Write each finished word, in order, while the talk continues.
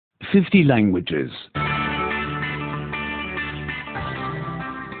50 languages.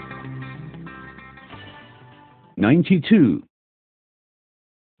 92.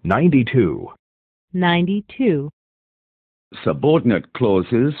 92. 92. Subordinate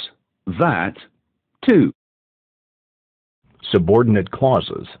clauses, that, to. Subordinate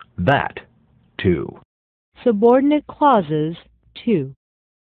clauses, that, to. Subordinate clauses, to.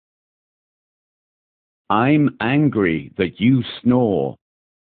 I'm angry that you snore.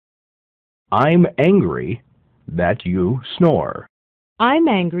 I'm angry that you snore. I'm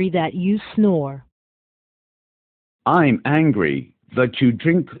angry that you snore. I'm angry that you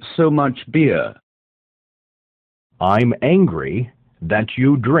drink so much beer. I'm angry that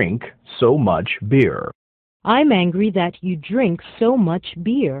you drink so much beer. I'm angry that you drink so much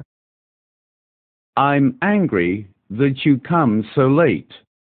beer. I'm angry that you come so late.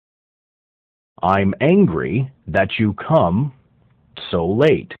 I'm angry that you come so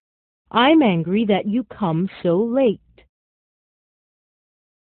late. I'm angry that you come so late.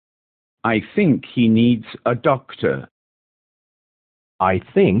 I think he needs a doctor. I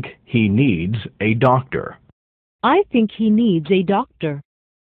think he needs a doctor. I think he needs a doctor.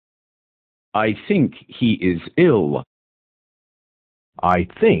 I think he is ill. I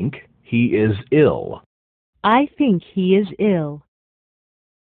think he is ill. I think he is ill.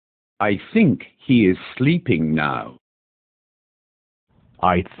 I think he is sleeping now.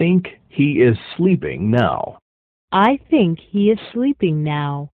 I think he is sleeping now. I think he is sleeping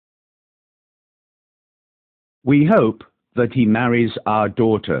now. We hope that he marries our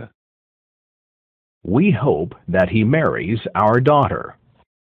daughter. We hope that he marries our daughter.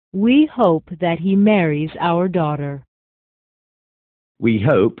 We hope that he marries our daughter. We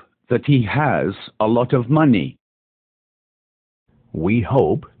hope that he has a lot of money. We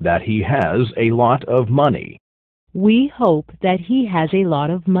hope that he has a lot of money. We hope that he has a lot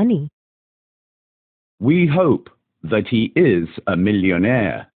of money. We hope that he is a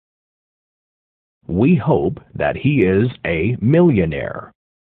millionaire. We hope that he is a millionaire.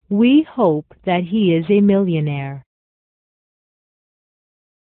 We hope that he is a millionaire.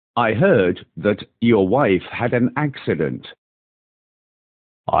 I heard that your wife had an accident.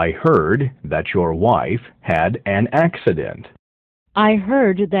 I heard that your wife had an accident. I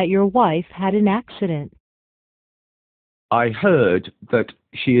heard that your wife had an accident. I heard that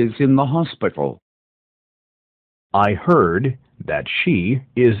she is in the hospital. I heard that she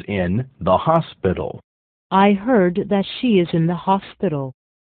is in the hospital. I heard that she is in the hospital.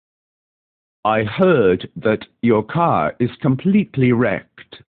 I heard that your car is completely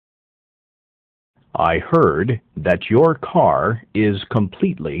wrecked. I heard that your car is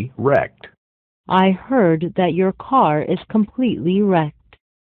completely wrecked. I heard that your car is completely wrecked.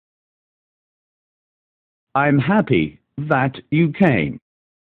 I'm happy that you came.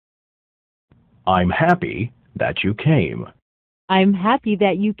 I'm happy that you came. I'm happy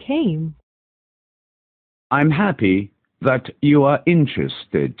that you came. I'm happy that you are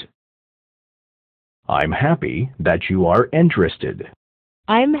interested. I'm happy that you are interested.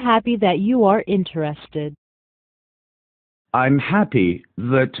 I'm happy that you are interested. I'm happy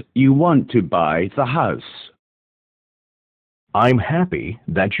that you want to buy the house. I'm happy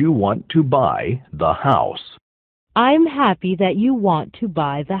that you want to buy the house. I'm happy that you want to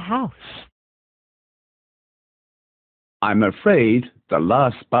buy the house. I'm afraid the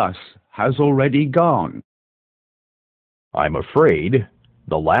last bus has already gone. I'm afraid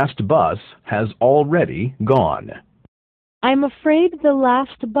the last bus has already gone. I'm afraid the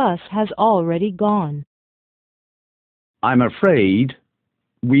last bus has already gone. I'm afraid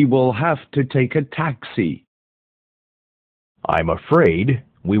we will have to take a taxi. I'm afraid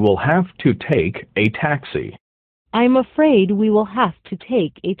we will have to take a taxi. I'm afraid we will have to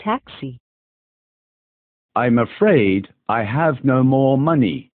take a taxi. I'm afraid I have no more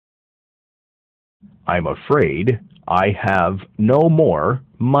money. I'm afraid I have no more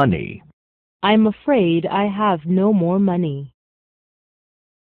money. I'm afraid I have no more money.